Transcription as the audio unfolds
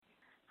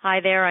Hi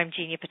there, I'm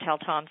Jeannie Patel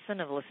Thompson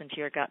of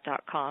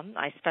ListenToYourGut.com.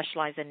 I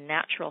specialize in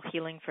natural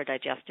healing for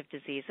digestive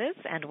diseases,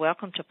 and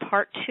welcome to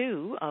Part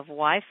 2 of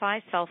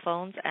Wi-Fi, Cell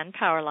Phones, and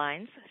Power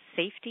Lines,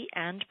 Safety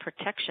and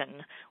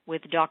Protection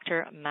with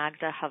Dr.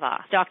 Magda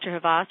Havas. Dr.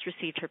 Havas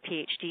received her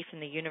PhD from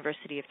the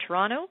University of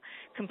Toronto,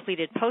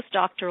 completed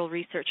postdoctoral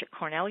research at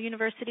Cornell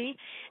University,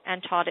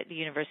 and taught at the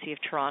University of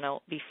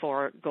Toronto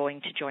before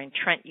going to join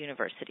Trent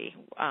University,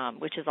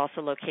 which is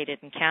also located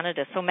in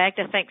Canada. So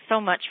Magda, thanks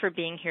so much for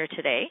being here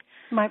today.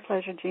 My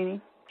pleasure, Jeannie.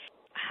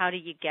 How do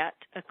you get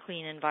a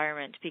clean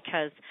environment?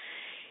 Because,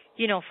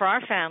 you know, for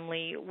our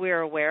family,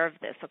 we're aware of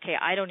this. Okay,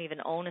 I don't even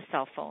own a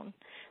cell phone.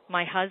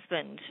 My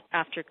husband,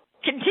 after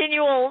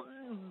continual,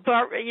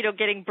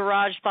 getting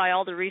barraged by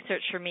all the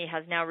research for me,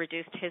 has now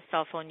reduced his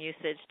cell phone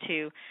usage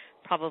to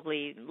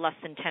probably less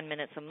than 10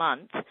 minutes a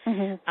month.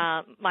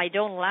 Mm-hmm. I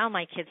don't allow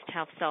my kids to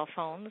have cell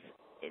phones.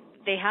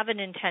 They have a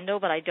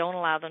Nintendo, but I don't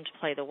allow them to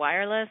play the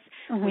wireless.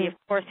 Mm-hmm. We, of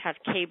course, have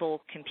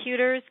cable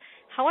computers.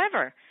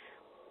 However,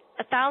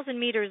 1,000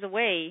 meters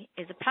away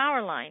is a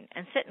power line,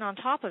 and sitting on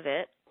top of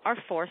it are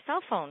 4 cell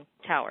phone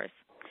towers.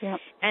 Yep.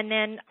 And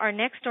then our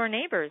next-door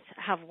neighbors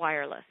have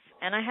wireless.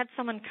 And I had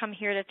someone come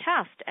here to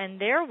test,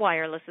 and their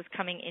wireless is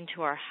coming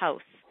into our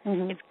house.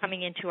 Mm-hmm. It's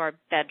coming into our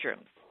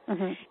bedrooms.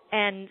 Mm-hmm.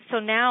 And so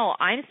now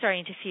I'm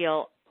starting to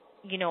feel,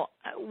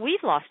 we've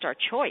lost our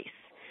choice.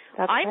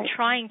 That's I'm right.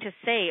 trying to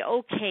say,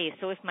 okay,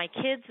 so if my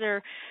kids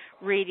are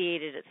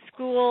radiated at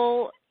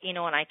school, and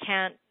I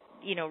can't,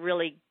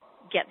 really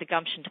get the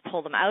gumption to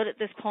pull them out at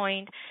this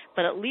point,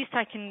 but at least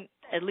I can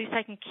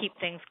keep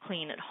things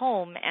clean at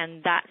home,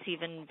 and that's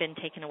even been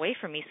taken away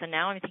from me. So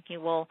now I'm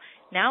thinking, well,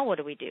 now what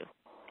do we do?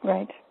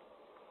 Right.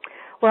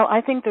 Well, I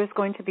think there's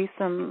going to be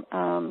some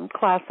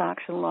class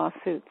action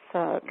lawsuits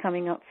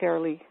coming up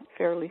fairly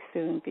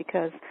soon,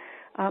 because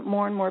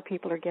more and more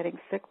people are getting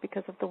sick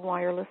because of the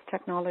wireless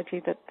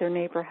technology that their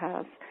neighbor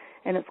has,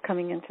 and it's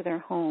coming into their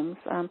homes.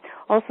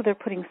 Also, they're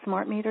putting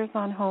smart meters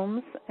on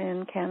homes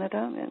in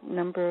Canada, in a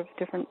number of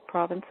different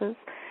provinces.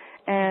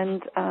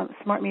 And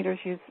smart meters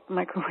use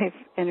microwave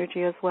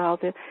energy as well,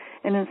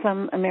 and in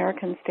some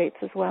American states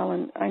as well.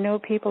 And I know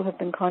people have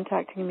been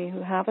contacting me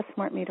who have a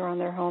smart meter on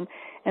their home,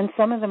 and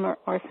some of them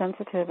are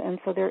sensitive, and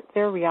so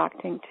they're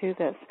reacting to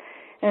this.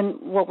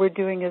 And what we're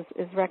doing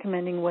is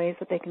recommending ways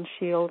that they can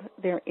shield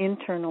their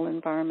internal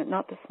environment,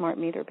 not the smart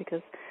meter,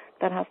 because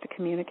that has to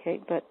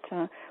communicate, but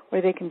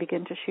where they can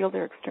begin to shield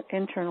their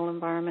internal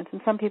environment. And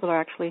some people are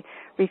actually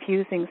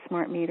refusing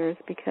smart meters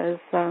because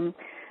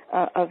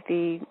of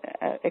the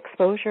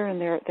exposure and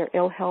their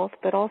ill health,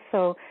 but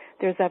also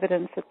there's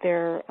evidence that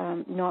they're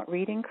not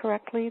reading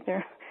correctly.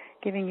 They're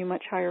giving you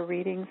much higher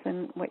readings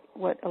than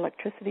what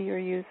electricity you're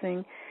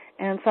using,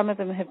 and some of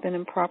them have been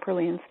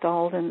improperly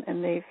installed,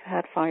 and they've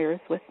had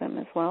fires with them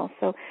as well.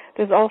 So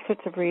there's all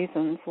sorts of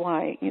reasons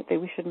why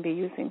we shouldn't be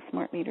using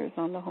smart meters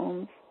on the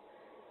homes.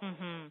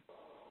 Mm-hmm.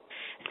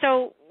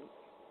 So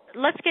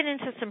let's get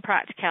into some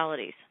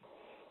practicalities.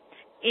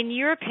 In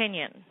your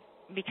opinion,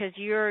 because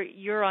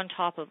you're on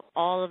top of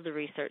all of the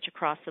research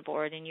across the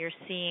board, and you're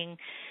seeing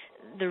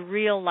the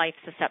real life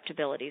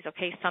susceptibilities.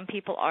 Okay, some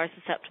people are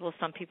susceptible,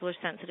 some people are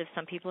sensitive,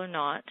 some people are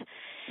not.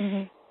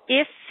 Mm-hmm.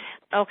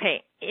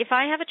 If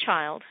I have a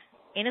child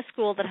in a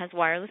school that has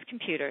wireless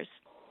computers,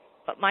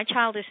 but my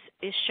child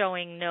is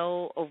showing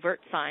no overt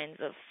signs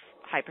of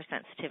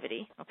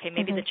hypersensitivity. Okay,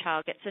 maybe the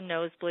child gets a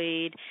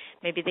nosebleed,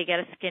 maybe they get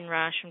a skin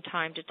rash from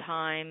time to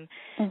time,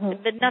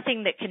 but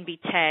nothing that can be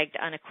tagged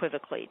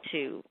unequivocally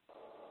to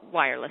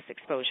wireless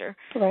exposure.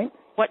 Right.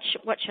 What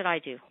should I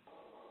do?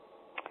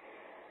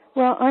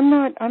 Well, I'm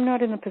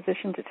not in a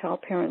position to tell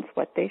parents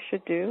what they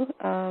should do,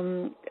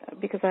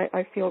 because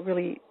I feel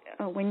really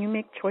when you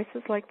make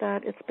choices like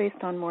that, it's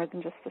based on more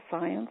than just the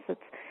science.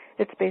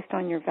 It's based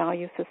on your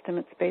value system.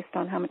 It's based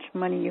on how much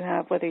money you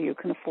have, whether you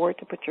can afford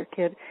to put your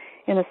kid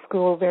in a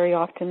school. Very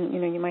often,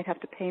 you might have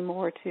to pay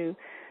more to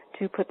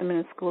put them in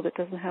a school that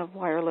doesn't have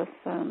wireless,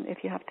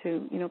 if you have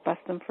to, bus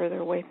them further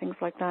away, things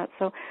like that.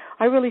 So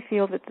I really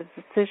feel that the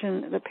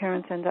decision that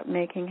parents end up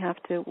making have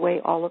to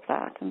weigh all of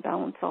that and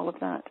balance all of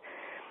that.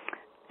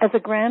 As a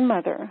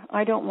grandmother,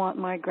 I don't want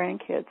my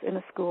grandkids in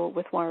a school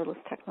with wireless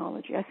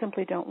technology. I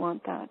simply don't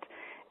want that.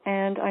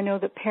 And I know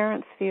that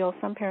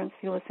some parents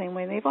feel the same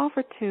way. They've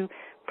offered to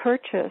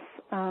purchase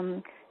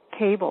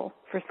cable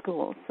for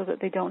schools so that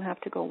they don't have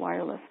to go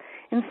wireless.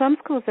 In some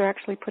schools, they're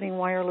actually putting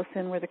wireless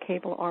in where the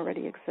cable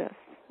already exists.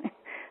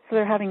 So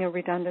they're having a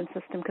redundant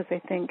system because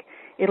they think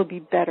it'll be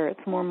better, it's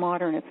more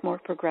modern, it's more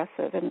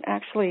progressive. And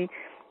actually,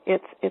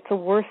 it's a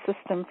worse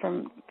system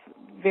from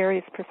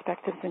various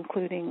perspectives,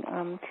 including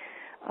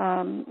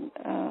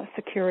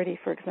security,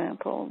 for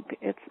example.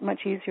 It's much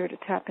easier to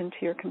tap into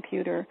your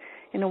computer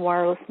in a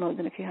wireless mode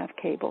than if you have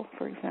cable,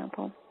 for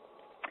example.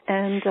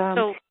 And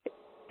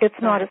it's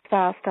not as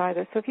fast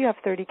either. So if you have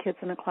 30 kids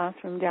in a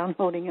classroom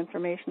downloading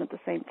information at the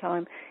same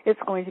time, it's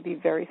going to be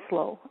very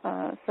slow.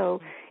 So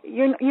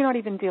you're not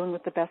even dealing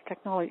with the best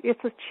technology. It's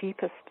the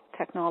cheapest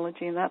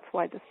technology, and that's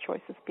why this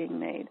choice is being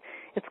made.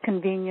 It's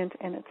convenient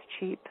and it's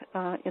cheap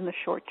in the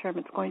short term.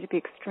 It's going to be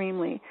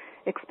extremely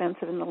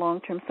expensive in the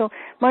long term. So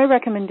my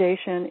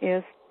recommendation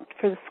is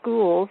for the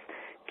schools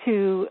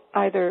to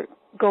either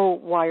go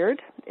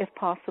wired, if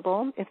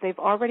possible, if they've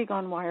already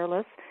gone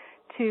wireless,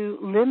 to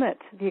limit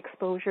the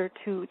exposure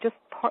to just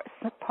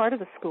part of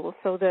the school,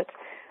 so that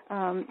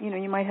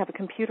you might have a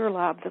computer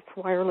lab that's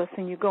wireless,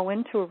 and you go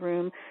into a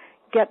room,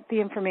 get the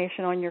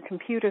information on your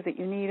computer that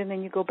you need, and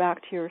then you go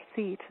back to your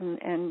seat,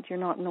 and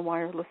you're not in a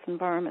wireless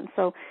environment.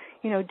 So,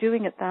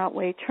 doing it that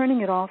way,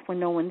 turning it off when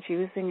no one's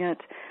using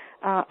it,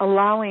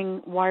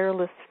 allowing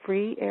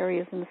wireless-free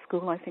areas in the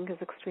school, I think, is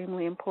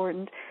extremely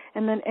important.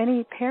 And then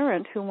any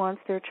parent who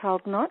wants their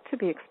child not to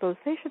be exposed,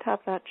 they should have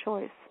that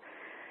choice.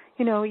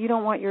 You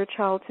don't want your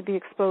child to be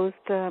exposed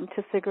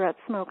to cigarette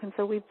smoke, and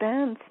so we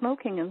banned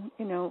smoking,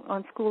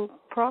 on school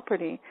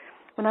property.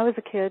 When I was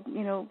a kid,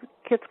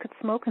 kids could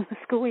smoke in the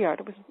schoolyard.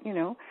 It was,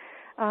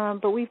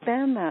 but we've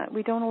banned that.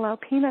 We don't allow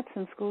peanuts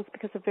in schools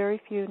because a very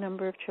few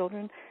number of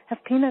children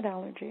have peanut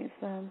allergies,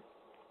 and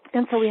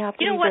so we have to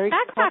be very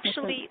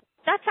cognizant.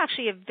 That's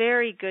actually a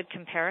very good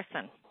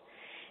comparison,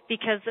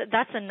 because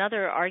that's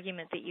another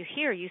argument that you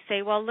hear. You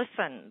say, well,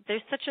 listen,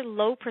 there's such a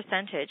low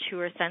percentage who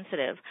are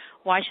sensitive.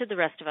 Why should the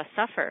rest of us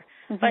suffer?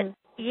 Mm-hmm. But,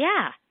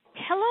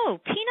 hello,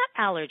 peanut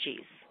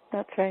allergies.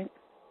 That's right.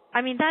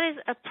 I mean, that is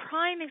a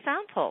prime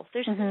example.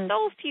 There's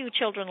so few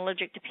children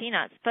allergic to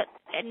peanuts, but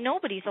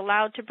nobody's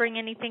allowed to bring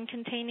anything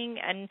containing,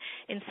 and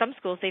in some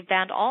schools they've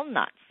banned all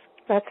nuts.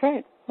 That's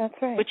right.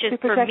 Which is,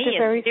 for me,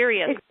 a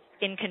serious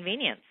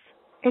inconvenience.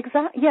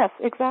 Yes,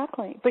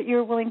 exactly. But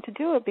you're willing to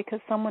do it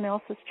because someone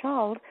else's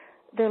child,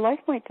 their life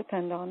might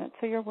depend on it,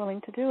 so you're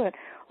willing to do it.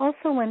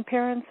 Also, when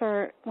parents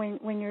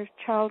when your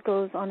child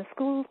goes on a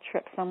school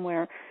trip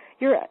somewhere,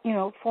 your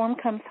form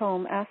comes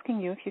home asking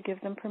you if you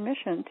give them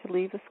permission to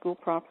leave the school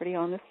property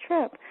on this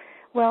trip.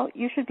 Well,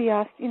 you should be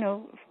asked,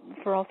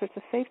 for all sorts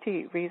of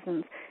safety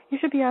reasons, you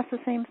should be asked the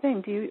same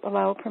thing. Do you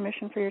allow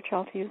permission for your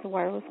child to use a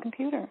wireless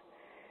computer?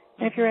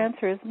 And if your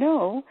answer is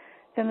no,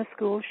 then the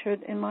school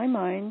should, in my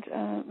mind,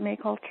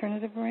 make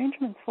alternative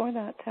arrangements for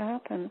that to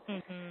happen.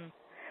 Mm-hmm.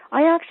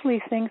 I actually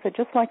think that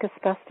just like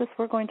asbestos,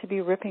 we're going to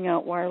be ripping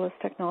out wireless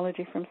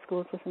technology from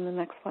schools within the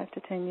next 5 to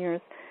 10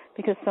 years,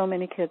 because so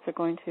many kids are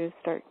going to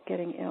start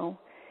getting ill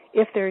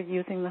if they're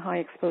using the high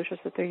exposures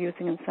that they're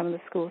using in some of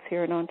the schools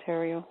here in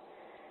Ontario.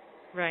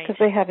 Right. Because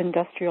they have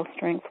industrial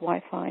strength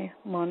Wi-Fi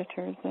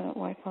monitors,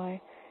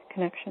 Wi-Fi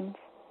connections.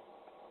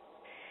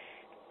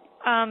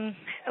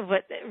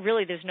 But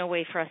really, there's no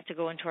way for us to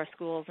go into our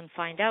schools and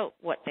find out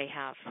what they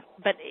have.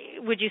 But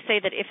would you say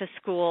that if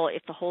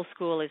the whole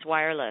school is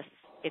wireless,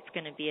 it's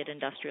going to be at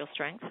industrial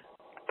strength?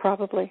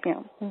 Probably,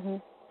 yeah. Mm-hmm.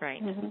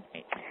 Right. Mm-hmm.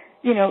 Right.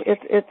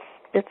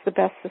 It's the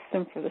best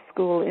system for the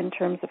school in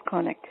terms of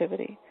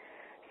connectivity.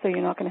 So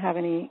you're not going to have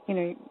any,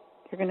 you're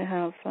going to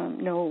have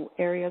no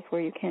areas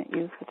where you can't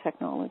use the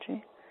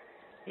technology.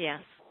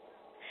 Yes.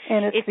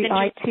 And it's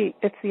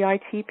the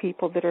IT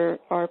people that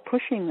are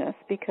pushing this,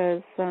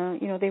 because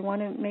they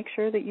want to make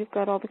sure that you've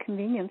got all the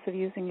convenience of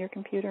using your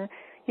computer,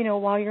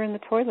 while you're in the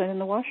toilet, in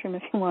the washroom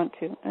if you want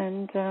to.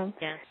 And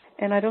yes.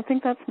 And I don't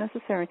think that's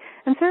necessary.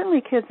 And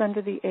certainly kids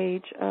under the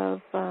age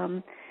of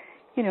about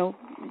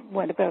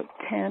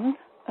 10,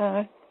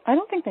 I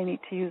don't think they need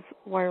to use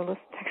wireless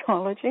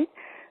technology.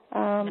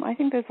 I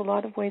think there's a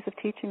lot of ways of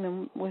teaching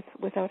them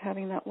without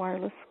having that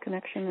wireless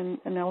connection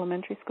in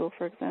elementary school,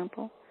 for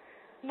example.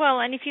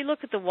 Well, and if you look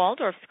at the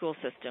Waldorf school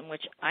system,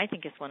 which I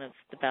think is one of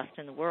the best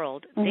in the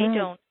world, they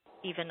don't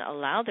even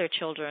allow their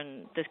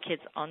children, the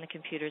kids, on the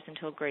computers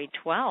until grade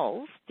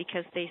 12,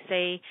 because they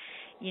say,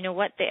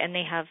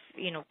 they have,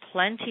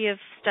 plenty of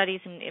studies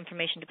and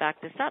information to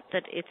back this up,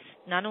 that it's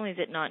not only is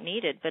it not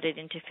needed, but it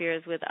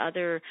interferes with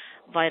other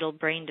vital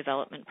brain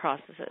development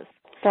processes.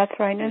 That's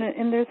right,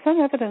 and there's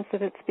some evidence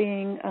that it's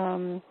being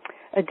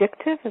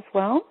addictive as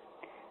well.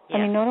 Yeah.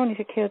 I mean, not only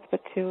to kids,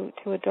 but to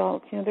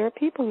adults. There are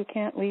people who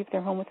can't leave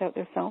their home without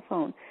their cell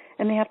phone,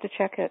 and they have to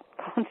check it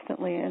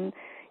constantly. And,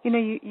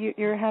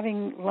 you're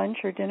having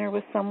lunch or dinner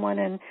with someone,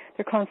 and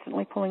they're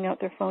constantly pulling out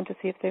their phone to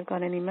see if they've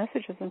got any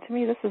messages. And to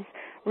me, this is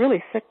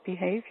really sick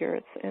behavior.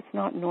 It's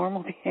not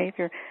normal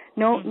behavior.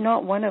 No,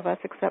 not one of us,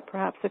 except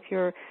perhaps if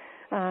you're,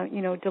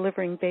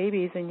 delivering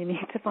babies and you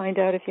need to find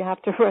out if you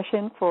have to rush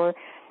in for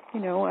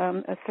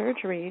a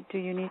surgery, do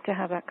you need to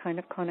have that kind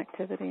of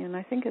connectivity? And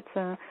I think it's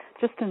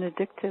just an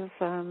addictive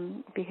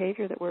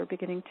behavior that we're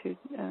beginning to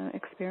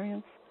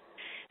experience.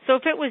 So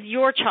if it was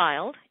your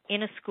child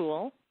in a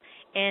school,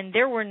 and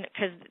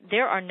because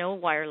there are no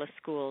wireless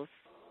schools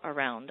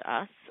around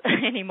us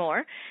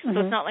anymore, so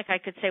it's not like I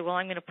could say, well,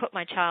 I'm going to pull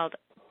my child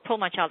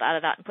out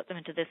of that and put them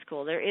into this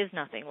school. There is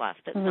nothing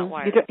left that's not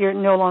wireless. You're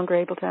no longer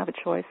able to have a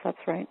choice.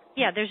 That's right.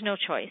 Yeah, there's no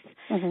choice.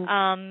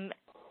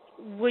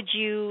 Would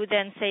you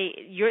then say,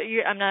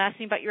 I'm not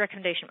asking about your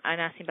recommendation, I'm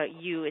asking about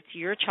you, it's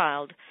your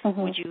child,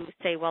 would you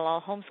say, well,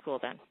 I'll homeschool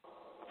then?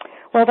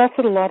 Well, that's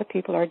what a lot of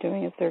people are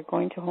doing, is they're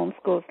going to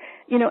homeschools.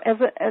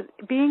 As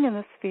being in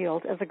this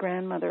field as a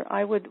grandmother,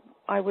 I would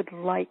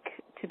like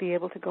to be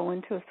able to go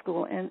into a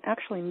school and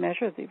actually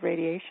measure the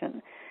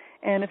radiation.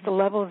 And if the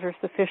levels are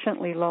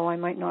sufficiently low, I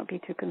might not be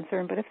too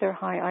concerned. But if they're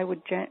high, I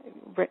would,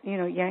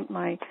 yank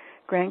my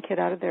grandkid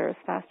out of there as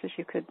fast as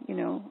you could,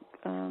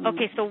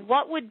 Okay, so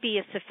what would be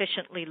a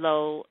sufficiently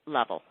low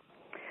level?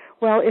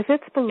 Well, if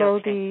it's below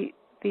the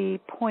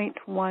 0.1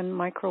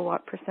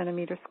 microwatt per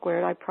centimeter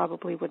squared, I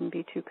probably wouldn't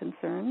be too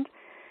concerned.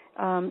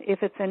 If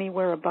it's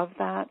anywhere above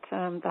that,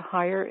 the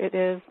higher it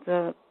is,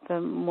 the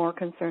more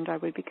concerned I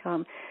would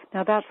become.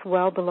 Now, that's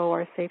well below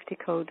our safety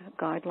code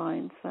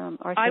guidelines.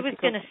 I was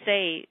going to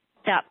say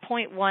that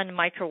 0.1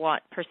 microwatt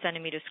per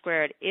centimeter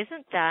squared,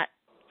 isn't that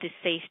the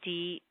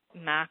safety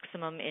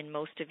maximum in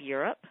most of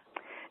Europe?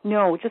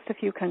 No, just a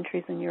few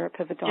countries in Europe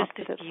have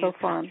adopted it so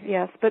far.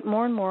 Yes, but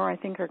more and more, I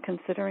think, are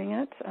considering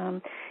it.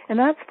 And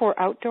that's for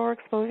outdoor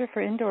exposure.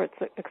 For indoor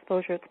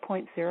exposure, it's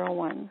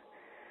 0.01.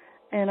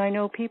 And I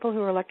know people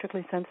who are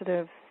electrically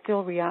sensitive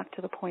still react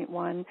to the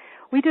 0.1.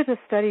 We did a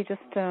study just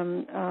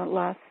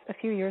a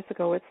few years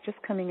ago. It's just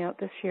coming out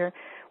this year,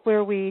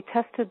 where we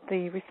tested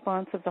the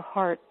response of the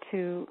heart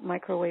to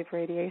microwave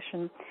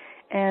radiation,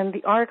 and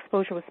our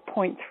exposure was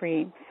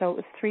 0.3, so it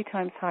was 3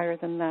 times higher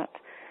than that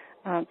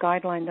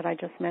guideline that I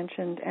just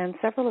mentioned. And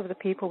several of the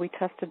people we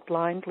tested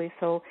blindly,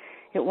 so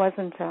it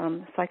wasn't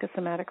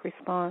psychosomatic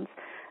response.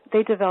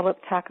 They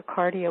developed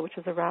tachycardia, which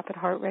is a rapid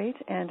heart rate,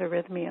 and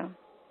arrhythmia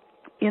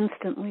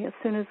instantly as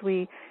soon as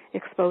we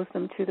exposed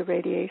them to the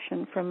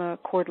radiation from a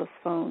cordless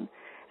phone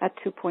at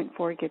 2.4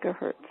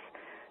 gigahertz.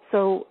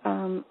 So,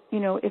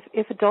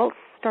 if adults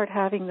start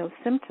having those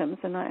symptoms,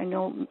 and I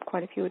know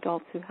quite a few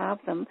adults who have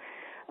them,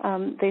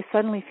 they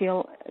suddenly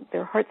feel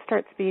their heart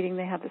starts beating,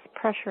 they have this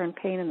pressure and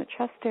pain in the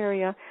chest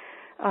area,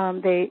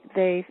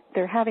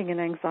 they're having an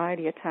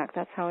anxiety attack,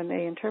 that's how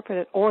they interpret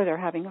it, or they're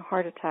having a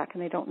heart attack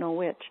and they don't know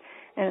which.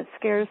 And it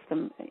scares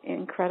them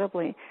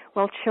incredibly.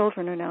 Well,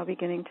 children are now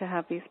beginning to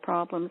have these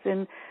problems.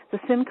 In the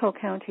Simcoe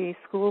County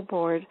School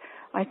Board,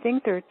 I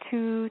think there are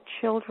 2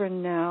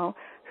 children now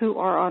who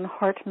are on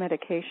heart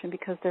medication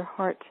because their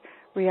heart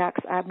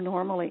reacts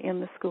abnormally in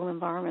the school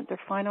environment. They're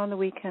fine on the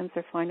weekends,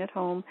 they're fine at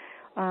home,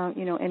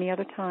 any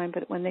other time,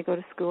 but when they go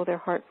to school, their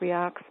heart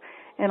reacts.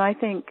 And I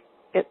think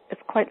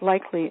it's quite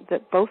likely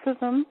that both of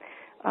them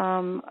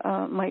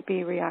might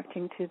be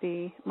reacting to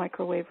the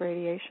microwave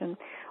radiation.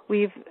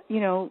 We've,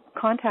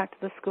 contacted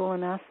the school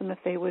and asked them if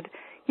they would,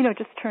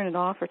 just turn it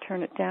off or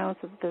turn it down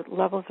so that the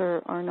levels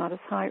are not as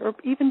high, or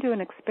even do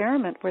an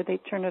experiment where they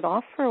turn it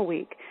off for a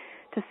week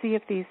to see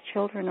if these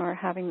children are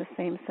having the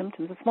same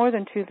symptoms. It's more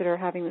than 2 that are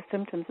having the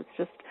symptoms. It's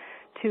just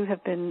 2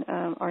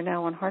 are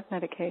now on heart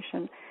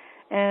medication.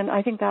 And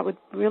I think that would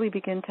really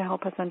begin to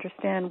help us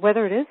understand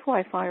whether it is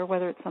Wi-Fi or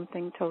whether it's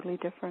something totally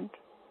different.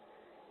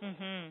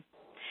 Mm-hmm.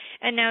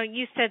 And now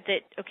you said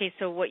that,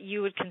 so what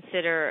you would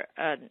consider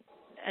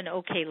an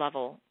okay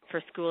level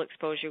for school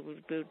exposure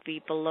would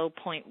be below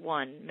 0.1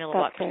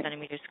 milliwatt per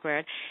centimeter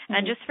squared. Mm-hmm.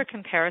 And just for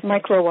comparison,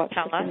 microwatts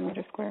per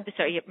centimeter squared.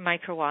 Sorry,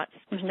 microwatts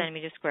per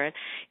centimeter squared.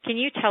 Can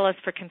you tell us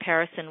for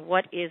comparison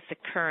what is the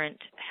current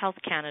Health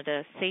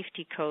Canada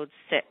Safety Code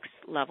 6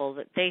 level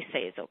that they say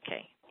is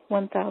okay?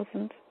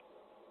 1,000.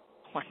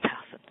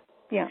 1,000.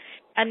 Yeah.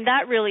 And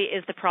that really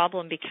is the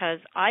problem, because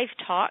I've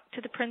talked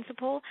to the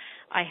principal,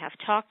 I have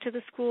talked to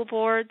the school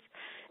boards.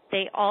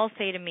 They all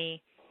say to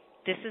me,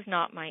 this is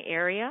not my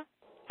area.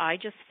 I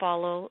just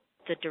follow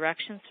the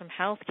directions from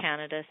Health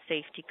Canada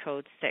Safety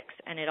Code 6.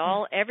 And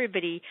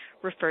everybody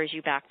refers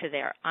you back to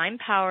there. I'm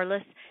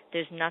powerless.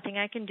 There's nothing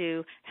I can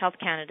do. Health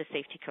Canada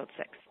Safety Code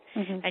 6.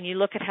 Mm-hmm. And you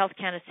look at Health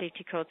Canada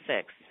Safety Code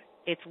 6,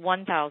 it's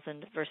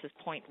 1,000 versus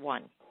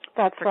 0.1.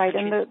 That's right.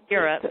 And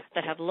Europe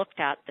that have looked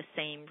at the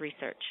same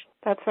research.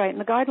 That's right. And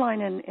the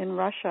guideline in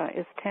Russia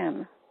is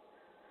 10.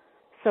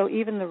 So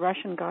even the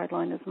Russian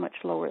guideline is much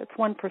lower. It's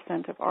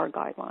 1% of our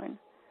guideline.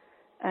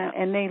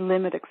 And they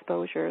limit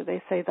exposure.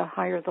 They say the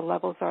higher the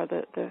levels are,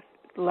 the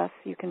less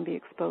you can be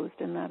exposed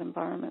in that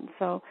environment.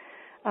 So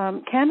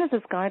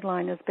Canada's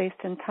guideline is based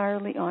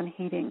entirely on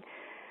heating.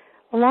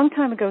 A long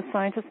time ago,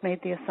 scientists made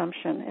the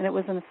assumption, and it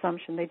was an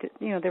assumption.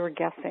 They were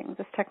guessing.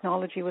 This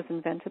technology was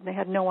invented. They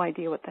had no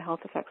idea what the health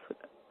effects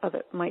of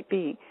it might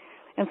be.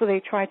 And so they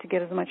tried to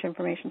get as much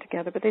information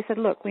together. But they said,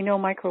 look, we know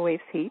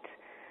microwaves heat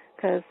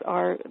because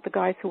the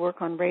guys who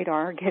work on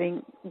radar are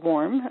getting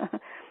warm.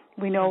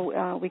 We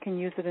know we can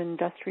use it in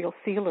industrial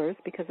sealers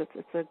because it's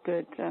a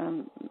good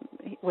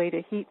way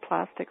to heat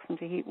plastics and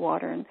to heat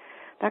water and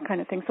that kind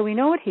of thing. So we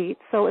know it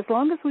heats. So as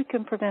long as we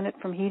can prevent it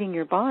from heating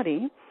your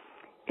body,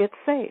 it's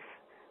safe.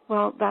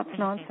 Well, that's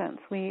nonsense.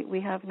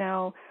 We have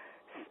now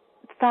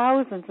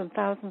thousands and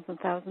thousands and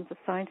thousands of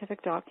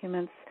scientific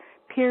documents,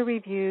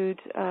 peer-reviewed,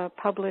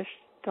 published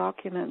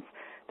documents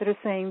that are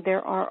saying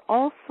there are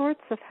all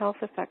sorts of health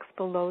effects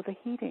below the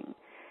heating.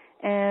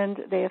 And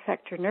they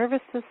affect your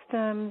nervous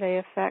system, they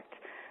affect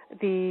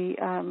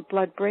the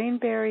blood-brain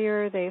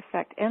barrier, they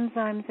affect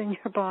enzymes in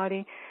your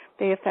body,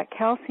 they affect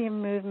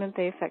calcium movement,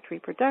 they affect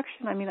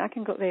reproduction. I mean,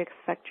 they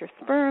affect your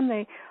sperm,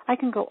 I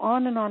can go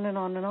on and on and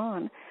on and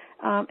on.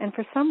 And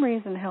for some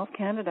reason, Health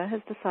Canada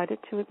has decided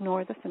to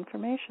ignore this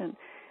information.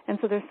 And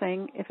so they're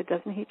saying if it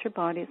doesn't heat your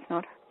body, it's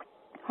not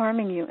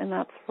harming you, and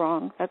that's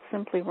wrong. That's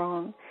simply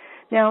wrong.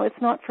 Now, it's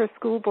not for a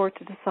school board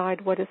to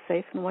decide what is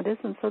safe and what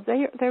isn't. So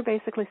they're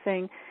basically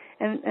saying,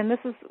 and this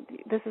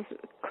is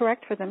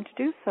correct for them to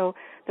do so,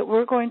 that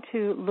we're going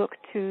to look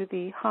to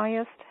the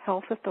highest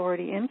health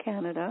authority in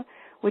Canada,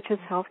 which is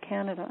Health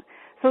Canada.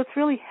 So it's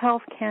really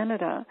Health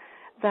Canada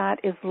that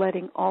is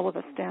letting all of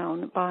us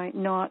down by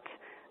not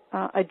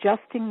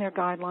adjusting their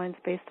guidelines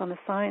based on the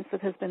science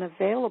that has been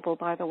available,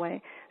 by the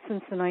way,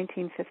 since the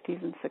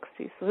 1950s and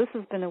 60s. So this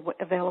has been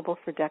available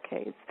for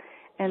decades,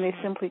 and they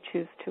simply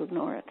choose to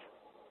ignore it.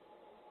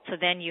 So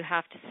then you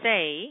have to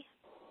say,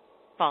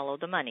 follow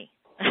the money.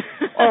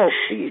 Oh,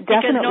 definitely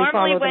because normally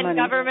follow the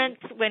money.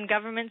 when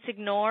governments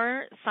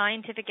ignore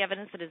scientific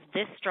evidence that is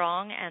this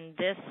strong and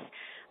this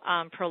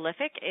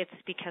prolific, it's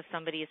because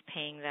somebody is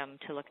paying them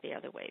to look the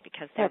other way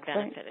because they're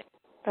benefiting. Right.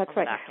 That's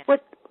right.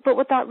 But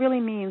what that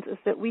really means is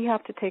that we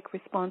have to take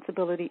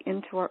responsibility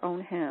into our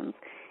own hands.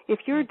 If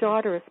your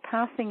daughter is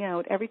passing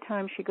out every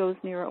time she goes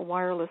near a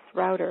wireless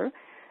router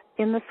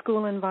in the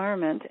school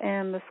environment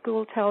and the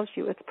school tells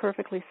you it's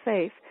perfectly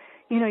safe,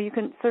 you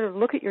can sort of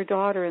look at your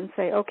daughter and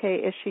say, okay,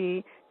 is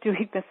she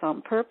doing this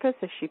on purpose?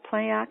 Is she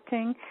play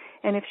acting?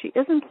 And if she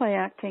isn't play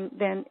acting,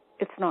 then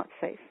it's not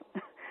safe.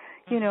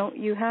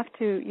 You have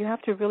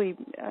to really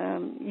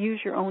use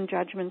your own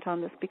judgment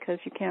on this because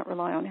you can't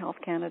rely on Health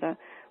Canada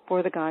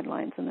for the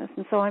guidelines in this.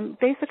 And so I'm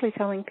basically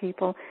telling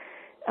people,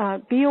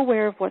 be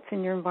aware of what's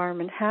in your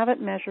environment. Have it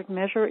measured.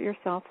 Measure it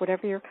yourself,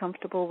 whatever you're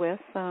comfortable with.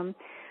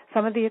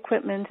 Some of the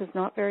equipment is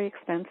not very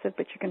expensive,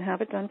 but you can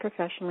have it done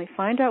professionally.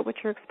 Find out what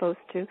you're exposed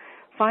to.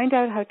 Find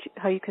out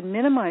how you can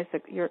minimize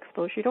your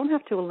exposure. You don't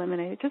have to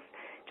eliminate it.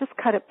 Just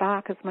cut it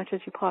back as much as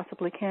you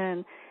possibly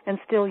can and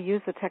still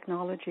use the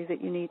technology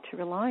that you need to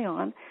rely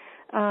on.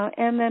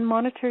 And then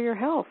monitor your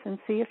health and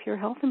see if your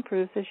health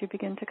improves as you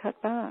begin to cut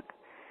back.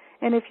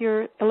 And if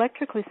you're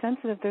electrically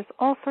sensitive, there's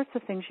all sorts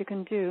of things you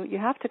can do. You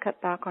have to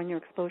cut back on your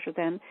exposure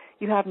then.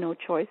 You have no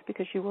choice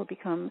because you will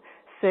become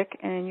sick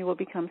and you will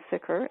become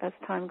sicker as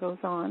time goes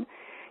on.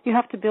 You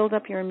have to build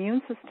up your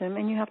immune system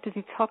and you have to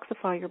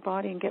detoxify your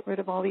body and get rid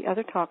of all the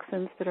other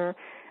toxins that are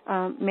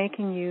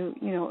making you,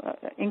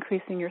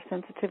 increasing your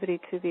sensitivity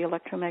to the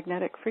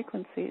electromagnetic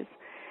frequencies.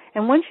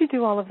 And once you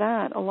do all of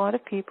that, a lot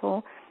of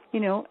people,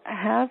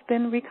 have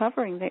been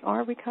recovering. They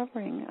are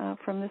recovering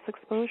from this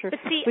exposure. But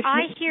see,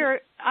 I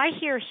hear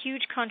a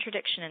huge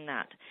contradiction in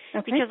that.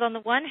 Okay. Because on the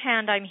one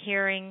hand, I'm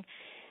hearing,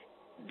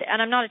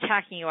 and I'm not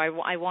attacking you. I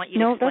want you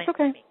to explain. No, that's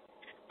okay. To me.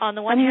 On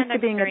the one I'm hand,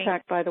 used to being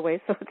attacked, by the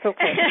way, so it's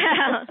okay.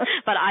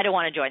 But I don't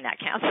want to join that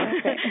camp.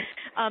 Okay.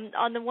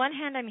 On the one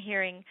hand, I'm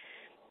hearing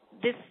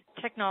this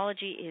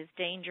technology is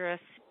dangerous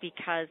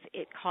because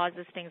it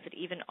causes things that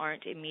even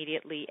aren't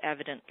immediately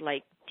evident,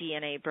 like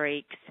DNA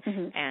breaks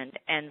and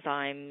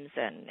enzymes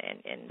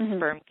and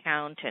sperm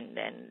count and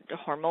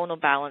hormonal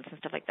balance and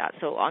stuff like that.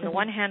 So on the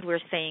one hand, we're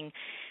saying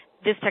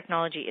this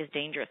technology is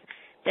dangerous.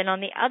 Then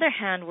on the other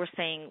hand, we're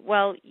saying,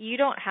 well, you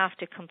don't have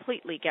to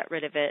completely get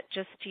rid of it.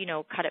 Just,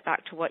 cut it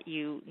back to what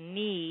you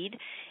need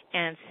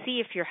and see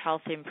if your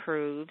health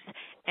improves.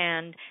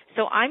 And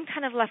so I'm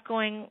kind of left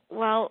going,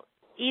 well,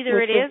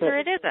 either it is or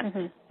it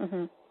isn't.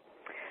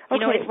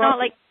 Okay,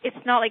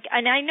 it's not like,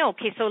 and I know.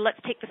 Okay, so let's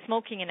take the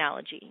smoking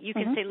analogy. You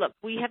can say, look,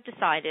 we have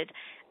decided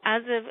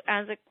as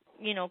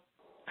a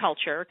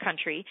culture or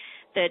country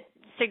that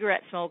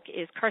cigarette smoke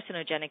is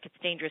carcinogenic, it's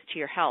dangerous to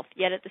your health.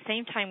 Yet at the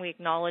same time, we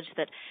acknowledge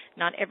that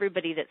not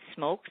everybody that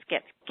smokes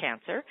gets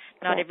cancer.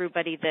 Not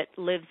everybody that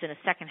lives in a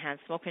secondhand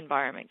smoke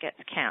environment gets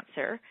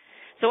cancer.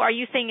 So are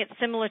you saying it's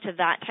similar to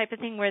that type of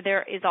thing where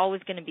there is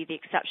always going to be the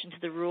exception to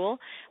the rule,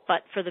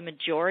 but for the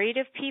majority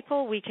of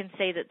people, we can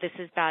say that this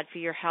is bad for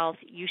your health,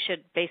 you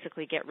should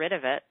basically get rid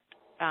of it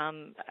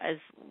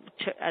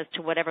as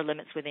to whatever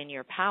limits within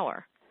your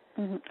power?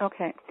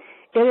 Okay.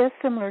 It is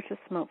similar to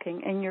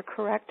smoking, and you're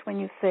correct when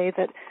you say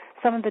that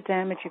some of the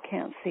damage you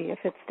can't see. If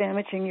it's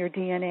damaging your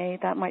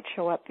DNA, that might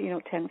show up,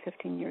 10,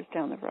 15 years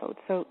down the road.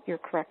 So you're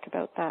correct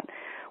about that.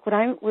 What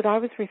I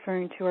was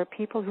referring to are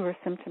people who are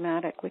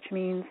symptomatic, which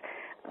means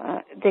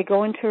they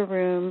go into a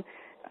room,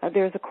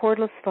 there's a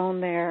cordless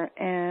phone there,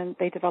 and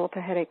they develop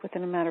a headache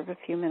within a matter of a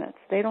few minutes.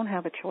 They don't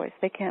have a choice.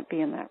 They can't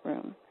be in that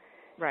room.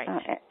 Right.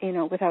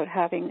 Without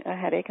having a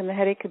headache. And the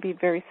headache could be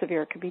very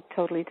severe. It could be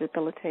totally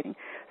debilitating.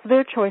 So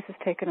their choice is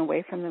taken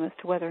away from them as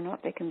to whether or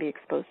not they can be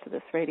exposed to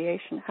this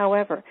radiation.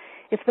 However,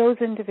 if those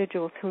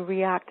individuals who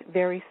react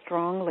very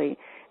strongly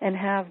and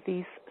have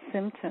these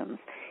symptoms,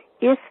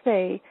 if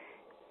they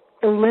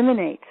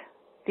eliminate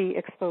the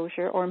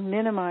exposure or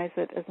minimize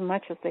it as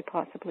much as they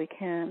possibly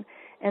can,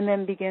 and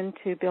then begin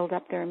to build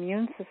up their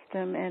immune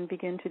system and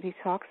begin to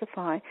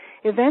detoxify,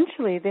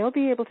 eventually they'll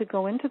be able to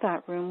go into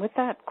that room with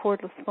that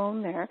cordless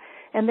phone there,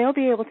 and they'll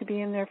be able to be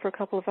in there for a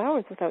couple of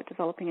hours without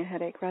developing a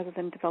headache rather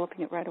than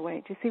developing it right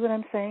away. Do you see what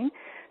I'm saying?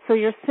 So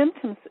your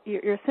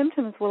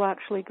symptoms will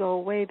actually go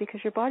away because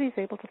your body's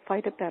able to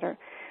fight it better.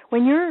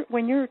 When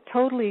you're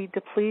totally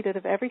depleted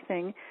of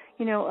everything,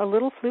 a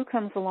little flu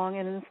comes along,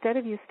 and instead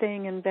of you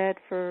staying in bed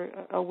for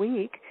a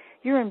week,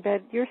 you're in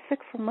bed, you're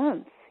sick for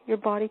months. Your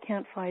body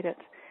can't fight it.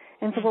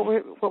 And so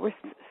what we're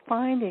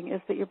finding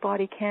is that your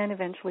body can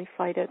eventually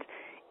fight it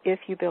if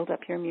you build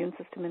up your immune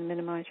system and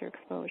minimize your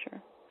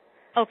exposure.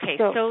 Okay,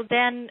 so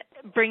then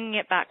bringing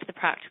it back to the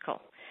practical.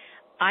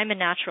 I'm a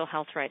natural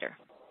health writer.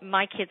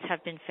 My kids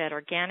have been fed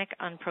organic,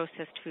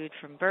 unprocessed food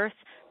from birth,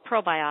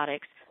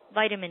 probiotics,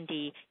 vitamin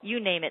D, you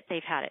name it,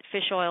 they've had it.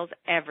 Fish oils,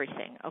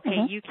 everything.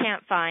 Okay,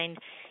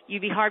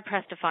 you'd be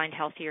hard-pressed to find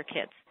healthier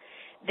kids.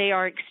 They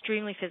are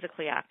extremely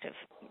physically active,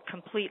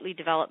 completely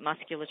developed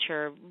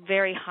musculature,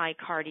 very high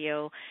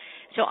cardio.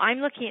 So I'm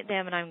looking at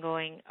them and I'm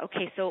going,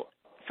 okay, so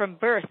from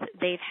birth,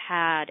 they've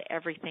had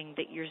everything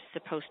that you're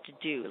supposed to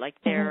do, like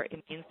their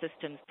immune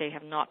systems, they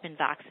have not been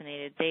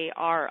vaccinated. They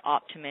are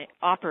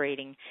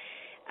operating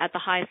at the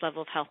highest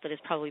level of health that is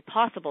probably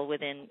possible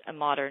within a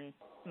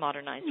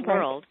modernized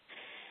world.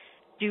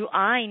 Do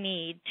I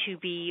need to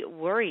be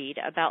worried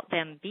about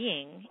them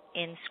being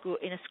in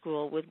a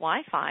school with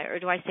Wi-Fi, or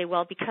do I say,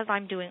 well, because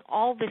I'm doing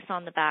all this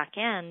on the back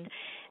end,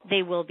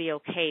 they will be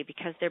okay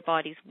because their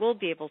bodies will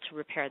be able to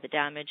repair the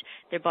damage,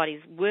 their bodies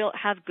will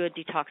have good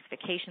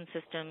detoxification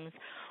systems,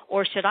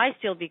 or should I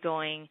still be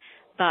going,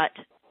 but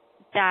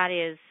that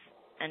is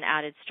an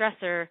added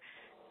stressor,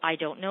 I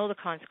don't know the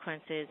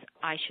consequences,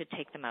 I should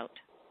take them out?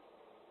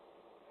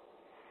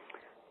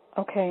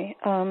 Okay.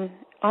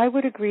 I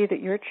would agree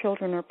that your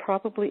children are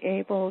probably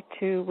able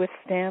to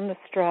withstand the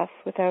stress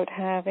without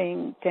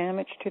having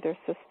damage to their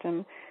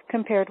system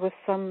compared with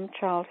some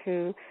child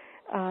who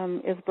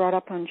is brought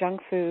up on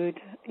junk food,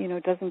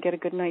 doesn't get a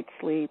good night's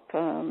sleep,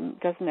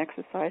 doesn't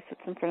exercise,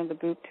 sits in front of the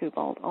boob tube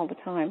all the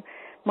time.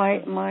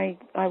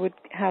 I would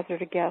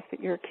hazard a guess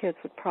that your kids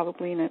would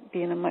probably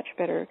be in a much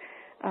better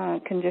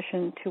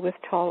condition to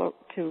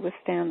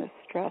withstand the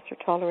stress or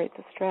tolerate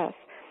the stress.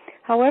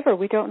 However,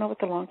 we don't know what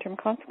the long-term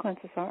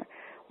consequences are.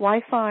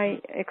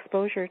 Wi-Fi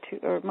exposure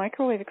or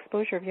microwave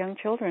exposure of young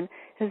children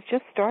has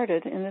just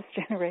started in this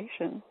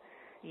generation.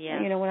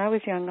 Yeah. When I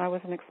was young, I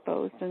wasn't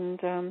exposed,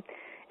 and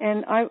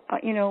I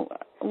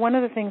one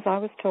of the things I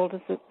was told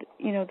is that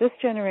this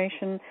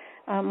generation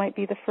might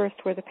be the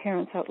first where the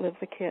parents outlive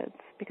the kids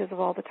because of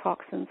all the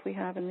toxins we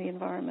have in the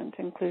environment,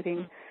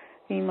 including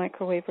the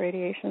microwave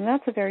radiation.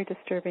 That's a very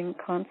disturbing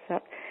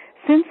concept.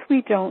 Since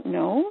we don't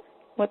know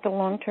what the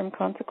long-term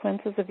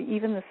consequences of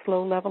even the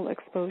slow-level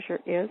exposure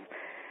is,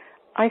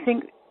 I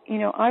think,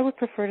 I would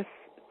prefer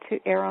to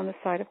err on the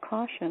side of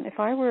caution. If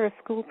I were a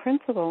school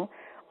principal,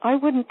 I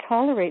wouldn't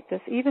tolerate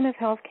this, even if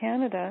Health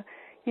Canada,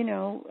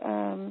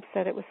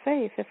 said it was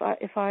safe. If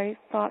I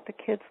thought the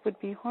kids would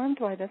be harmed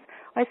by this,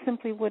 I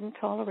simply wouldn't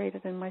tolerate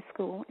it in my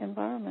school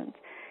environment.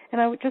 And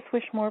I would just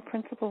wish more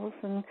principals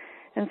and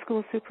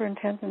school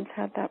superintendents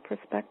had that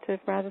perspective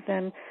rather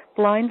than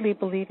blindly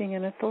believing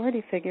in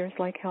authority figures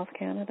like Health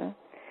Canada.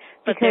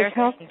 But they're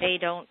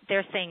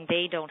saying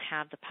they don't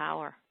have the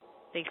power.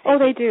 They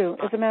do.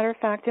 As a matter of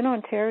fact, in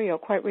Ontario,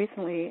 quite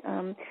recently,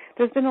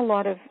 there's been a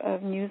lot of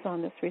news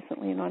on this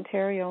recently in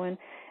Ontario, and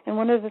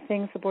one of the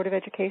things the Board of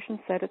Education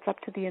said, it's up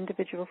to the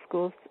individual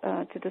schools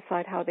to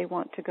decide how they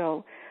want to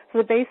go.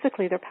 So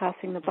basically, they're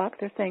passing the buck.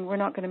 They're saying, we're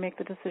not going to make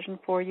the decision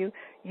for you.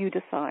 You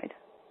decide.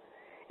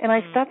 And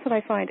that's what I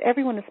find.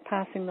 Everyone is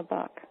passing the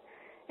buck.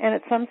 And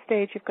at some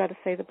stage, you've got to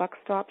say the buck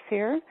stops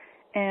here,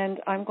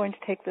 and I'm going to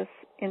take this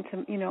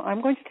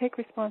I'm going to take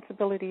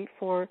responsibility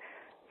for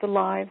the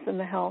lives and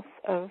the health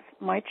of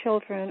my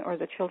children or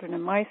the children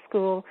in my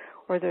school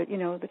or the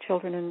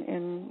children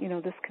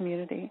in this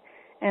community.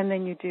 And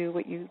then you do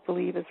what you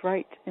believe is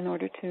right in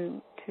order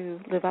to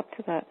live up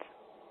to that.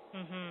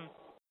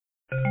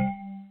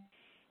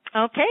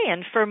 Okay,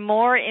 and for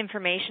more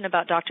information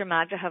about Dr.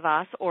 Magda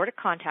Havas or to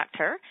contact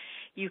her,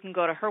 you can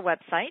go to her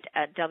website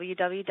at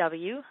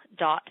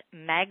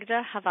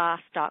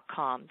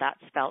www.magdahavas.com. That's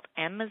spelled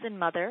M as in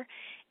mother,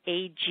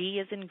 A-G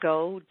as in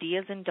go, D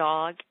as in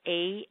dog,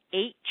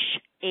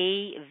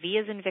 A-H-A-V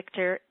as in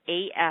Victor,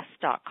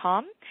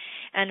 A-S.com.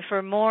 And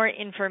for more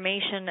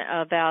information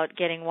about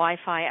getting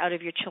Wi-Fi out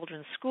of your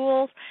children's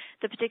schools,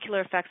 the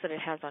particular effects that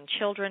it has on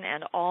children,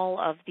 and all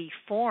of the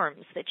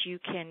forms that you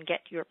can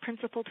get your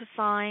principal to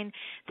sign,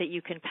 that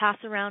you can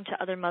pass around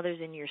to other mothers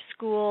in your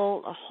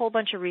school, a whole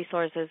bunch of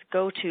resources,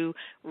 go to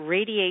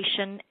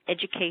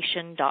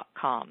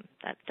radiationeducation.com.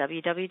 That's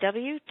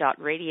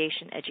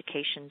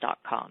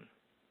www.radiationeducation.com.